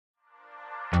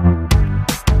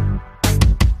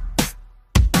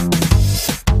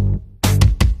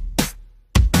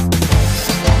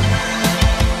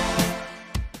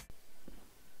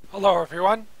Hello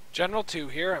everyone, General 2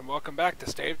 here, and welcome back to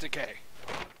State of Decay.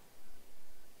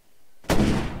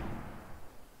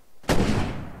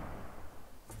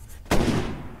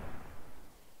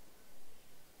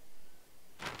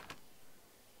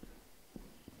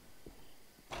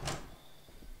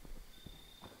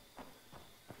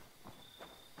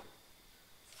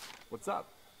 What's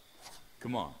up?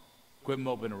 Come on, quit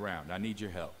moping around. I need your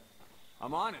help.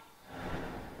 I'm on it.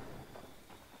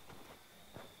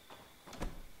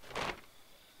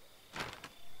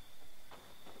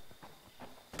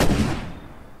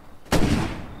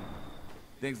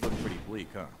 Things look pretty bleak,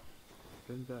 huh?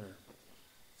 Been better.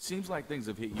 Seems like things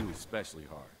have hit you especially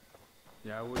hard.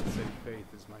 Yeah, I wouldn't say faith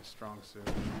is my strong suit.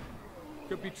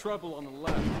 Could be trouble on the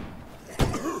left.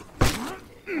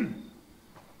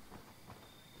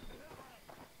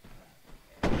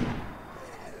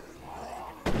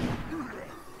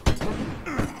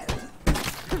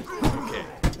 Okay,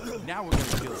 now we're gonna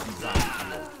kill some zombies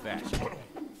the old-fashioned way.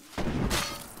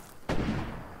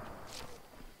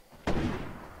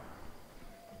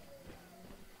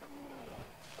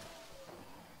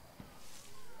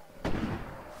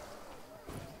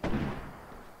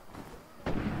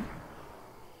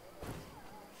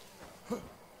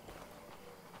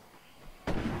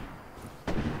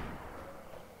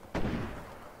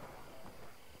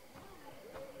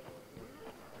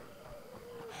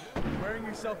 Wearing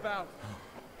yourself out.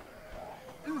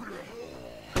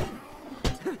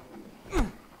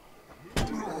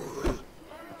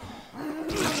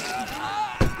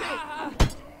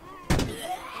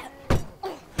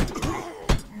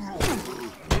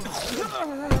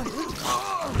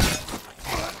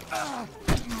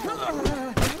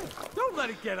 Don't let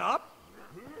it get up.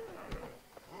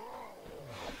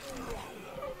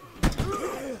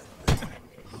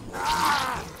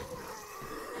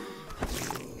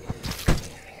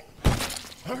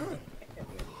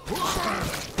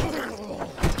 Construction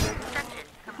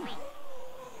complete.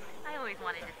 I always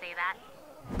wanted to say that.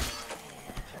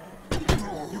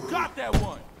 You got that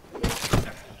one!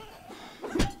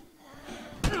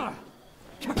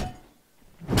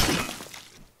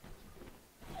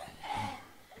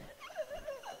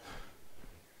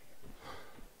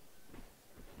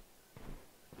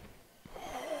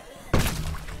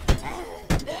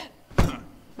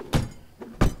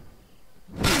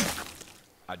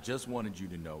 I just wanted you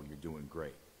to know you're doing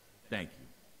great. Thank you.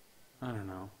 I don't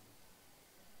know.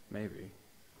 Maybe.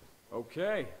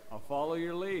 Okay, I'll follow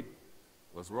your lead.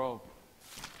 Let's roll.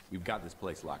 We've got this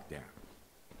place locked down.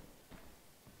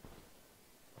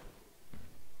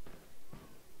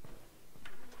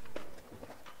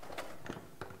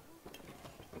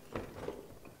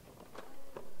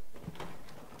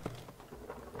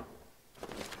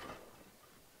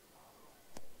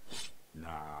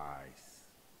 Nice.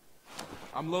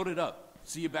 I'm loaded up.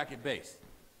 See you back at base.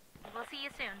 We'll see you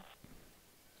soon.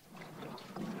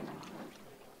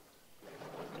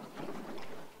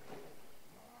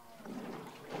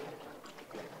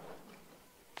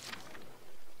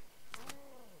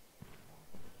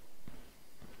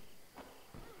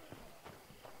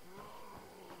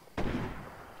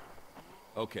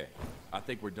 Okay, I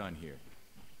think we're done here.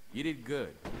 You did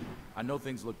good. I know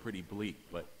things look pretty bleak,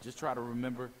 but just try to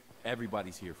remember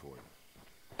everybody's here for you.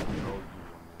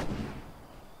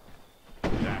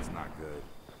 That's not good.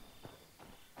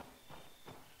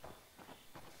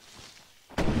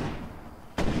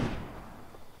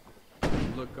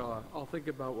 Look, I'll think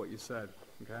about what you said,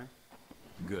 okay?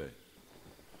 Good.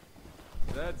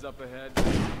 Zed's up ahead.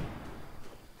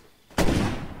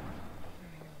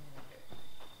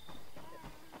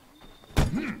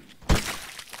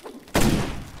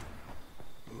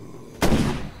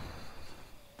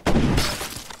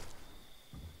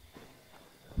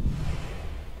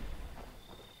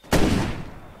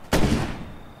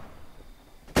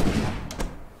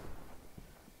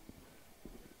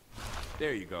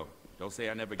 There you go. Don't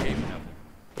say I never gave you nothing.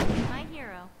 My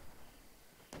hero.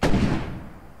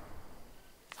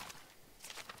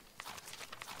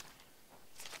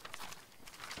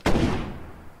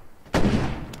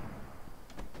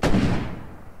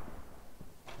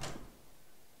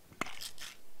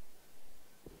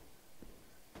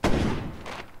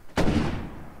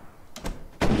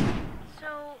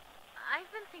 So,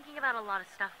 I've been thinking about a lot of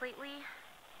stuff lately,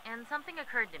 and something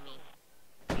occurred to me.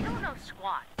 We don't know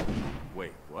squat.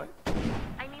 Wait, what?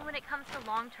 I mean, when it comes to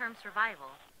long-term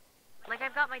survival. Like,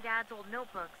 I've got my dad's old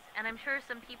notebooks, and I'm sure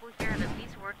some people here have at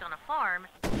least worked on a farm,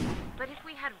 but if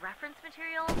we had reference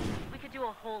material, we could do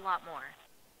a whole lot more.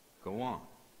 Go on.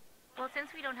 Well,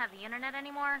 since we don't have the internet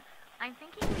anymore, I'm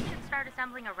thinking we should start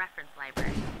assembling a reference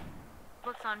library.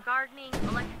 Books on gardening,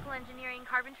 electrical engineering,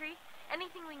 carpentry,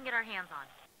 Anything we can get our hands on.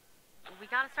 We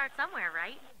gotta start somewhere,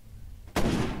 right?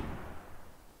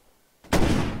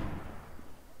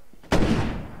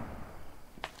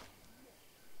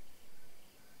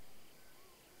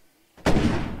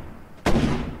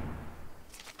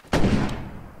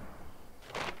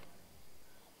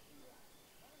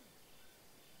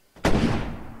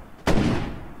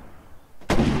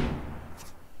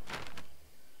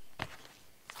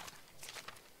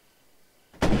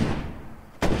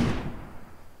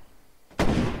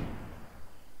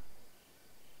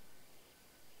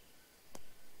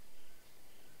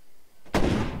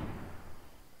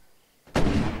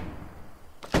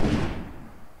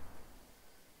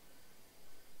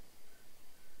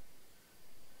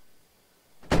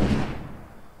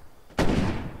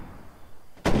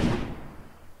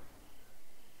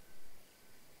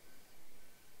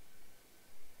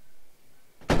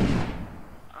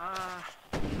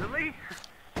 Lily?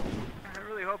 I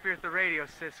really hope you're at the radio,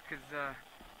 sis, because,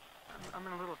 I'm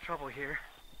in a little trouble here.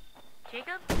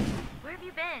 Jacob? Where have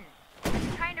you been? I've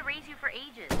been trying to raise you for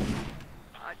ages.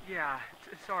 Yeah,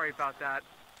 sorry about that.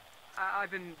 I've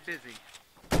been busy.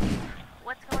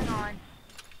 What's going on?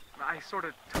 I sort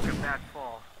of took a bad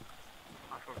fall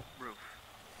off a roof.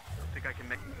 Think I can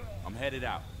make... I'm headed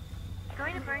out. You're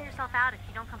going to burn yourself out if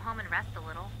you don't come home and rest a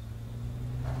little.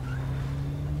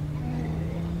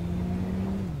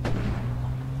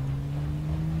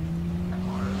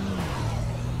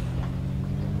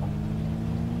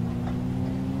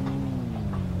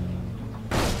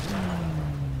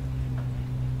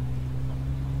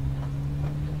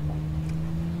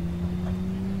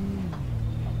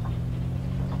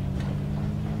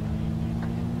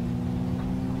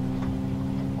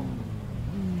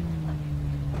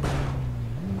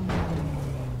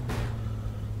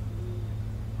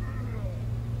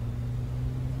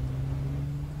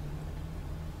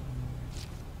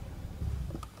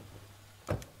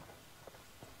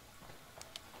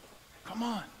 Come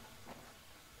on.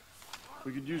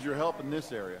 We could use your help in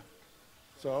this area.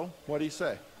 So, what do you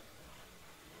say?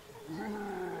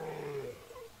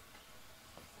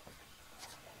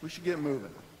 We should get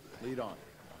moving. Lead on.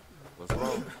 Let's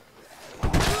roll.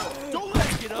 Don't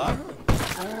let it get up!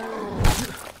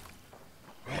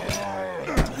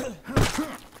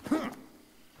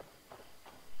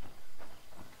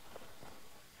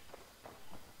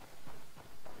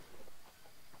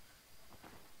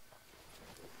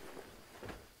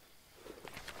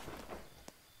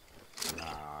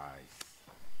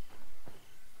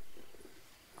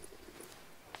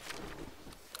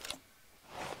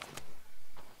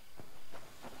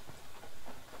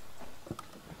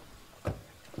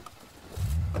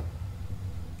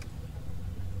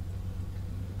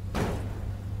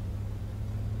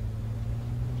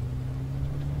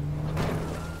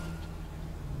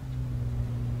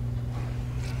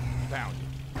 Found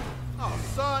it. Oh,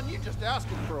 son, you just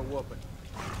asking for a whooping.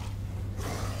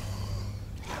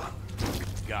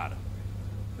 Got him.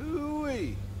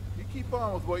 Ooh-wee. You keep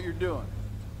on with what you're doing.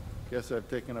 Guess I've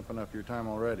taken up enough of your time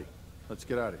already. Let's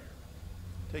get out of here.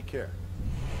 Take care.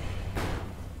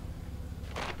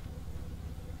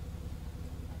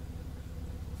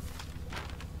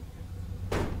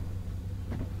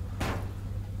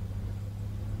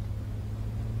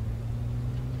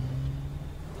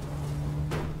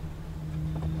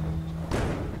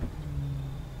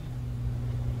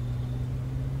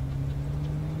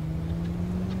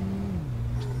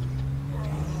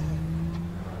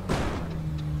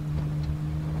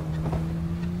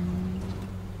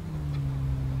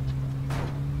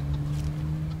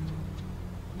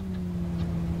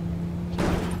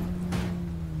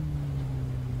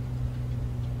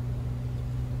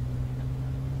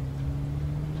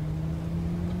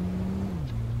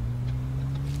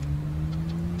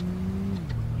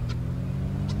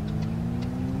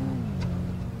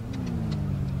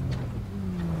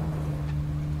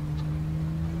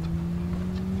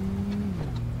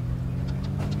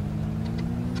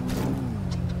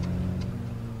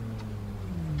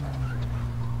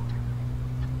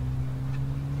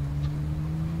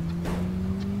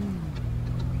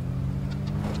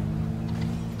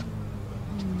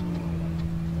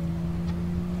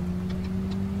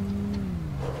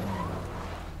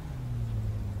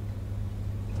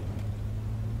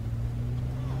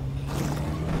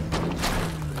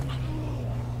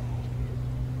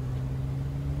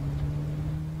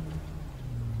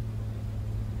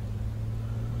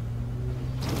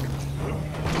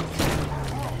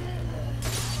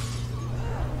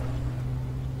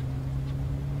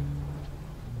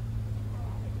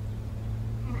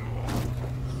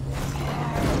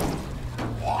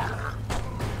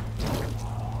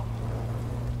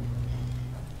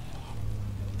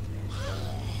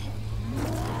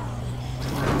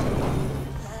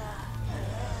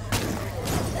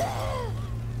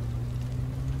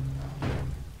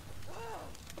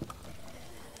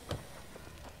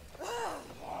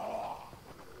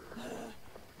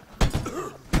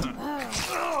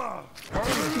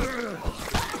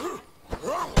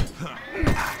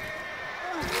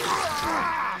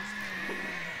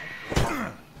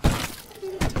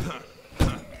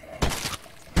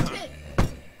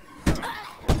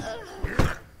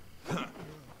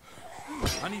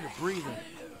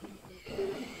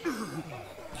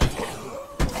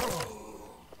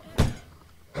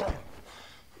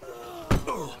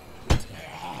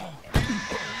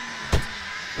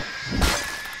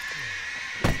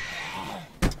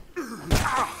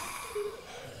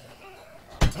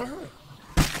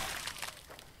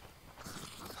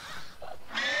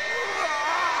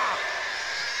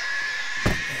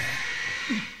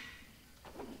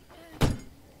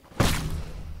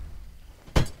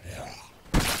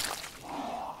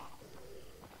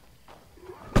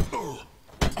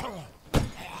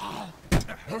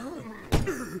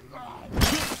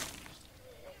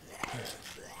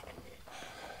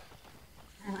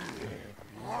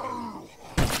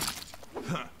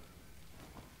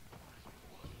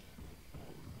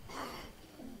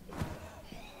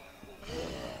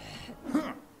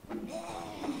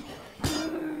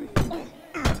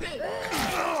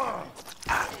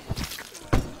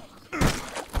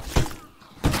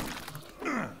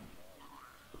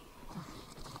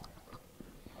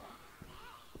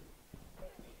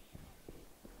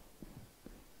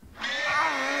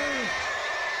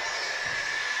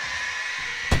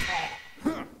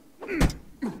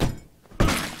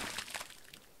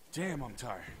 Damn, I'm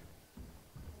tired.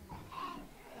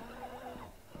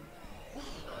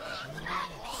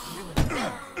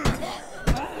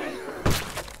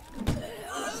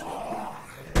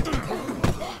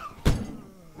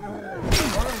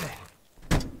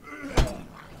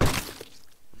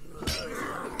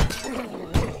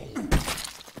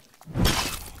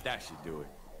 That should do it.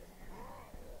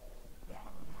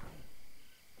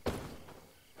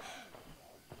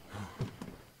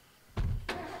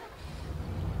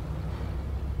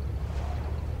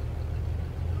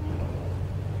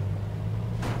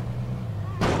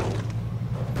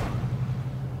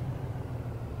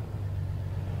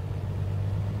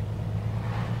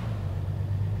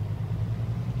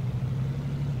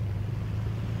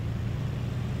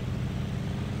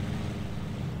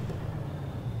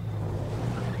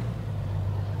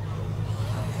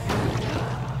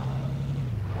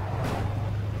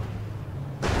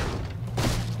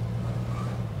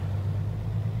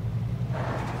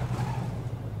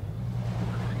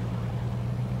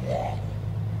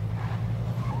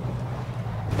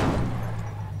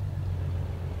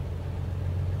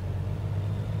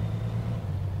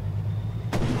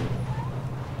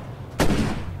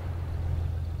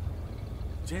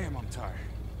 Damn, I'm tired.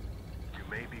 You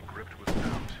may be gripped with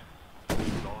doubt,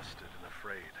 exhausted and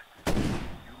afraid.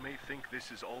 You may think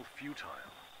this is all futile,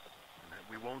 and that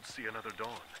we won't see another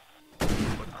dawn.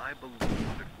 But I believe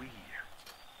that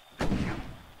that you,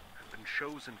 have been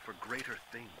chosen for greater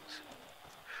things.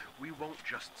 We won't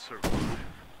just survive.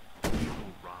 We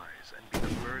will rise and be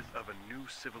the birth of a new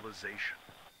civilization.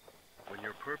 When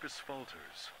your purpose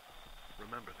falters,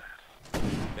 remember that.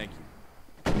 Thank you.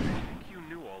 I think you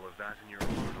knew all of that in your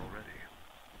heart already.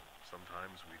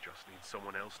 Sometimes we just need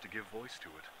someone else to give voice to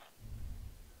it.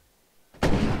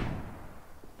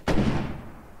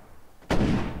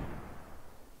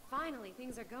 Finally,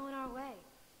 things are going our way.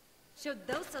 Showed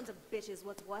those sons of bitches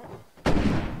what's what.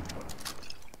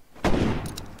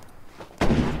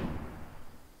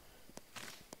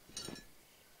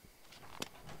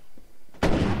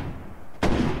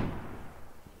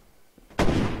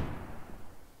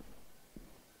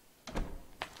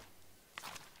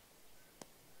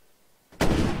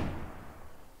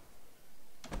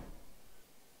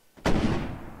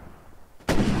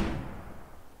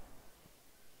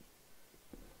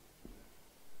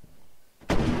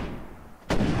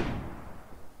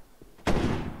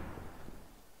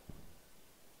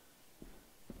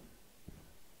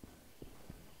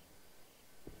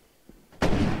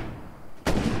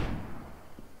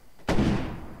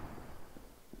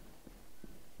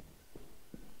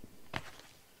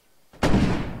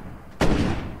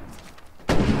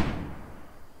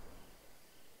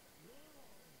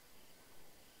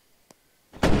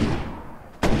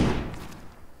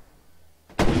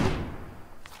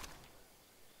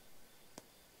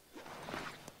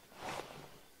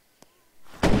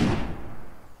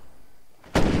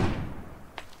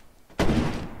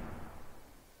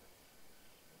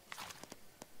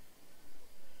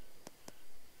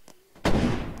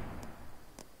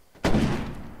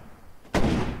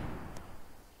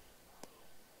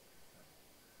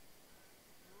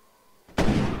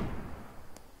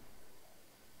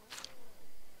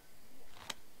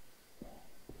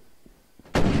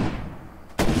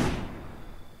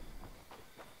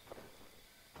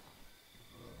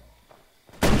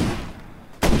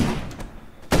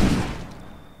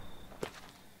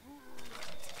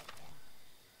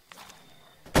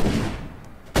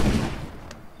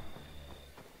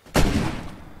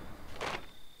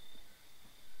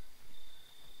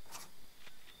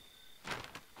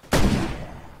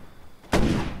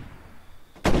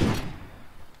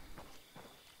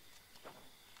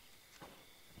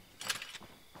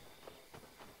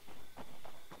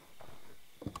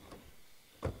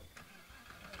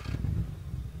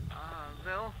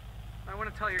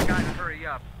 gonna tell your guy to hurry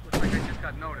up. Looks like I just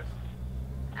got noticed.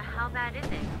 How bad is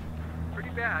it? Pretty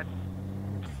bad.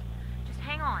 Just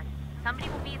hang on. Somebody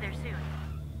will be there soon.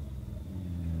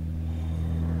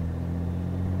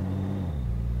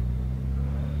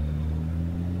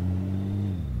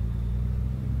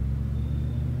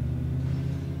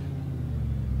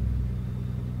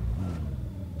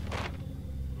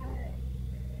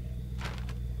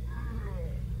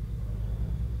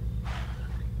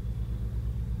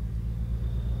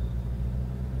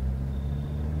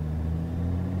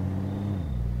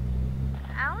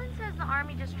 The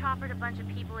army just choppered a bunch of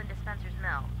people into Spencer's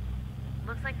Mill.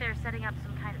 Looks like they're setting up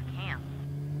some kind of camp.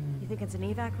 You think it's an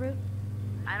evac route?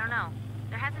 I don't know.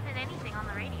 There hasn't been anything on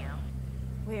the radio.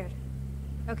 Weird.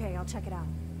 Okay, I'll check it out.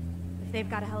 If they've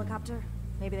got a helicopter,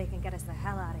 maybe they can get us the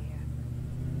hell out of here.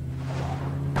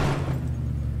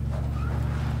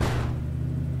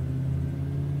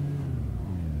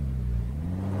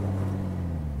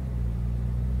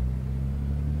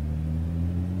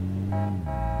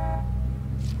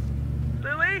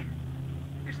 Lily?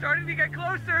 You're starting to get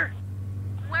closer!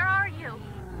 Where are you?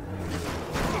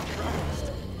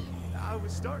 Christ. I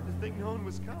was starting to think no one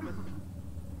was coming.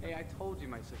 Hey, I told you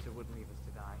my sister wouldn't leave us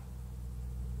to die.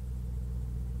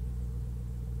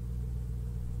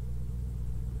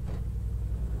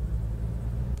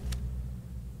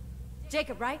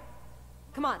 Jacob, right?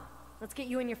 Come on, let's get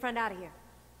you and your friend out of here.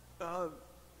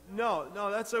 No,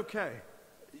 that's okay.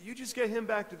 You just get him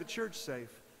back to the church safe.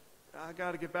 I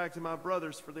gotta get back to my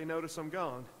brothers for they notice I'm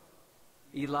gone.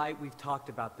 Eli, we've talked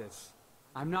about this.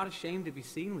 I'm not ashamed to be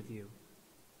seen with you.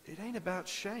 It ain't about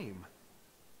shame.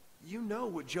 You know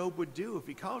what Job would do if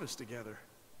he caught us together.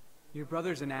 Your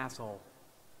brother's an asshole.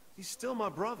 He's still my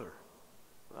brother.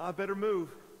 I better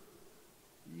move.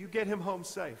 You get him home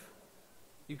safe.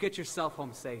 You get yourself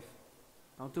home safe.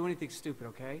 Don't do anything stupid,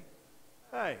 okay?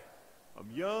 Hey, I'm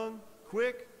young,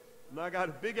 quick, and I got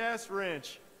a big-ass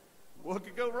wrench. What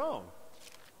could go wrong?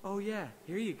 Oh yeah,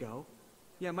 here you go.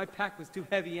 Yeah, my pack was too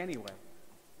heavy anyway.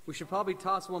 We should probably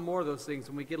toss one more of those things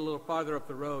when we get a little farther up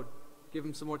the road. Give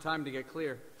him some more time to get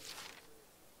clear.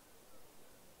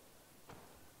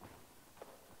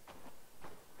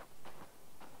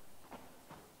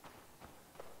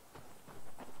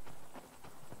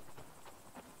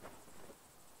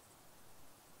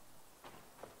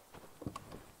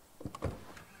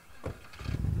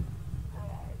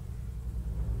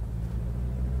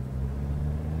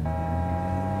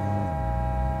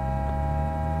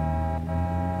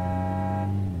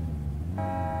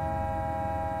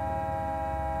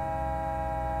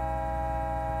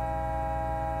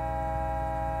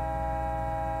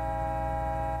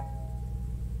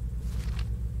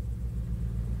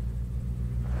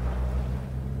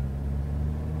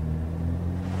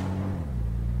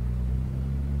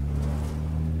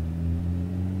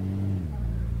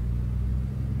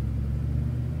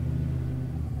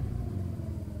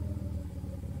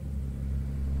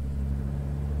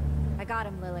 I got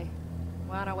him, Lily.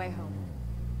 We're on our way home.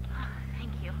 Oh,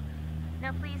 thank you.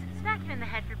 Now please, smack him in the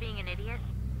head for being an idiot.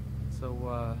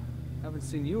 So, haven't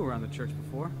seen you around the church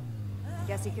before.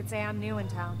 Guess you could say I'm new in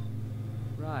town.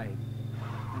 Right.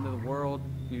 End of the world,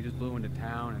 you just blew into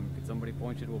town, and could somebody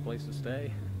point you to a place to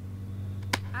stay?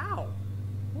 Ow!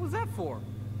 What was that for?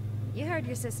 You heard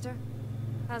your sister.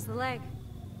 How's the leg?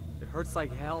 It hurts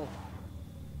like hell.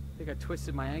 I think I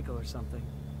twisted my ankle or something.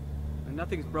 And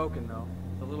nothing's broken, though.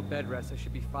 With a little bed rest, I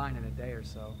should be fine in a day or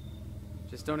so.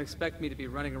 Just don't expect me to be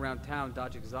running around town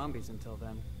dodging zombies until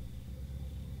then.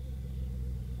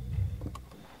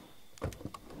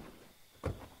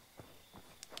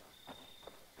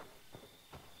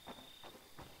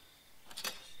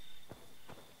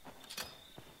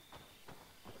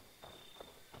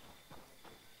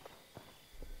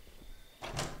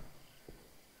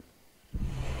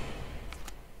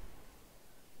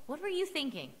 What were you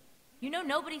thinking? You know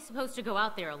nobody's supposed to go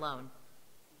out there alone.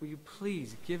 Will you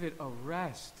please give it a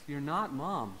rest? You're not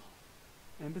Mom.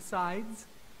 And besides,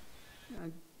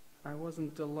 I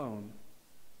wasn't alone.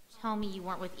 Tell me you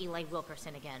weren't with Eli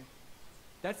Wilkerson again.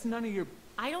 That's none of your...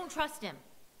 I don't trust him.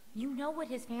 You know what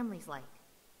his family's like.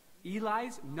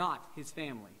 Eli's not his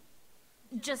family.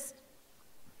 Just...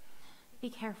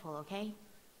 be careful, okay?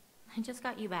 I just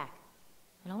got you back.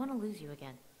 I don't want to lose you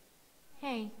again.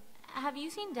 Hey, have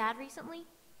you seen Dad recently?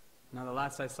 Now, the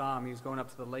last I saw him, he was going up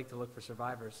to the lake to look for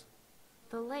survivors.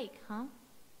 The lake, huh?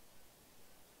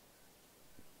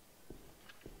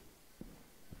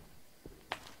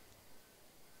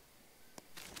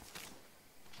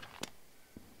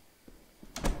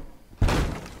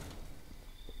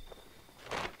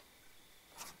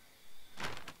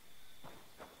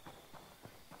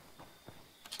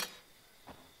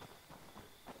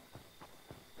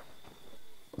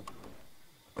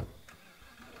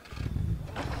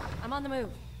 on the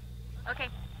move. Okay,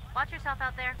 watch yourself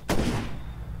out there.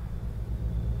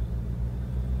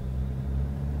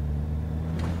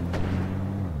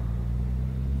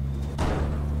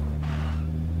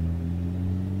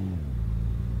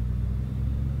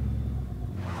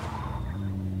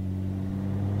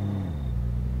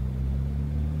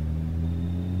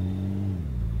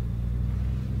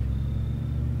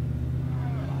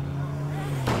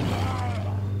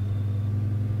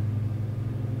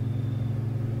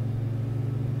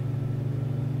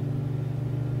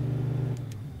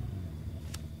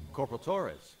 Corporal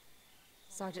Torres.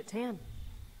 Sergeant Tan.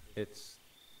 It's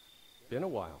been a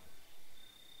while.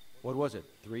 What was it,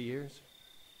 3 years?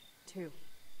 2.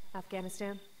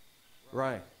 Afghanistan?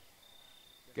 Right.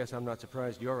 Guess I'm not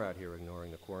surprised you're out here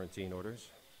ignoring the quarantine orders.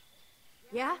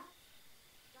 Yeah?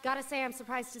 Gotta say I'm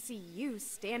surprised to see you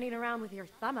standing around with your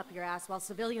thumb up your ass while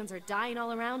civilians are dying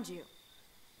all around you.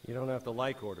 You don't have to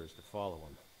like orders to follow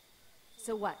them.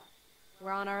 So what?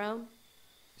 We're on our own?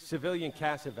 Civilian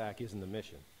Casevac isn't the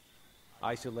mission.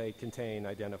 Isolate, contain,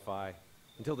 identify,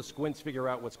 until the squints figure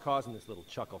out what's causing this little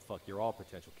chucklefuck. You're all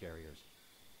potential carriers.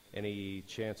 Any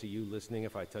chance of you listening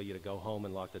if I tell you to go home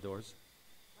and lock the doors?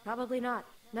 Probably not.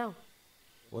 No.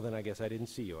 Well, then I guess I didn't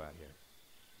see you out here.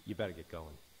 You better get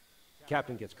going.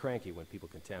 Captain gets cranky when people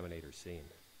contaminate her scene.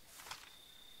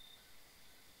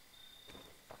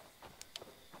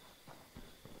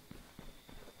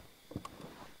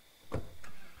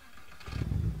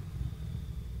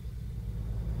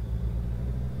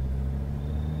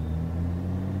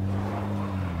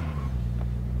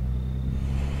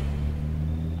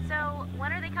 So,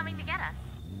 when are they coming to get us?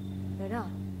 They're not.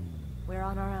 We're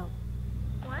on our own.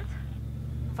 What?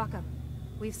 Fuck 'em.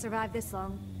 We've survived this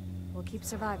long. We'll keep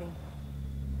surviving.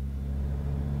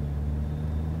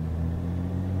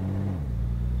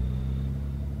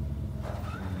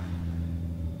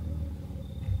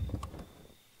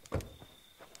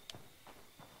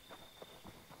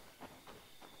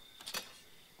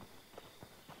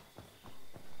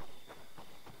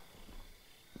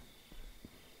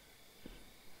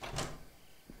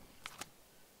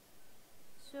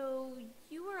 So,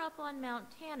 you were up on Mount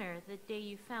Tanner the day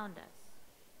you found us.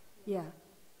 Yeah.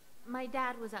 My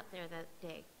dad was up there that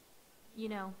day. You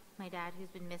know, my dad who's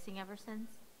been missing ever since.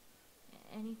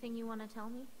 Anything you want to tell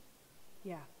me?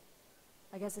 Yeah.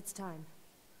 I guess it's time.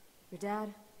 Your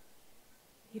dad...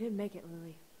 He didn't make it,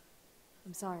 Lily.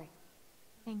 I'm sorry.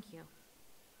 Thank you.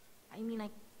 I mean, I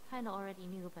kinda already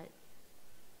knew, but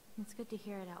it's good to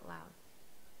hear it out loud.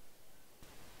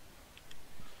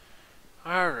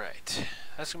 Alright,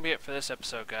 that's gonna be it for this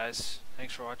episode, guys.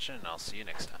 Thanks for watching, and I'll see you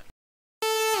next time.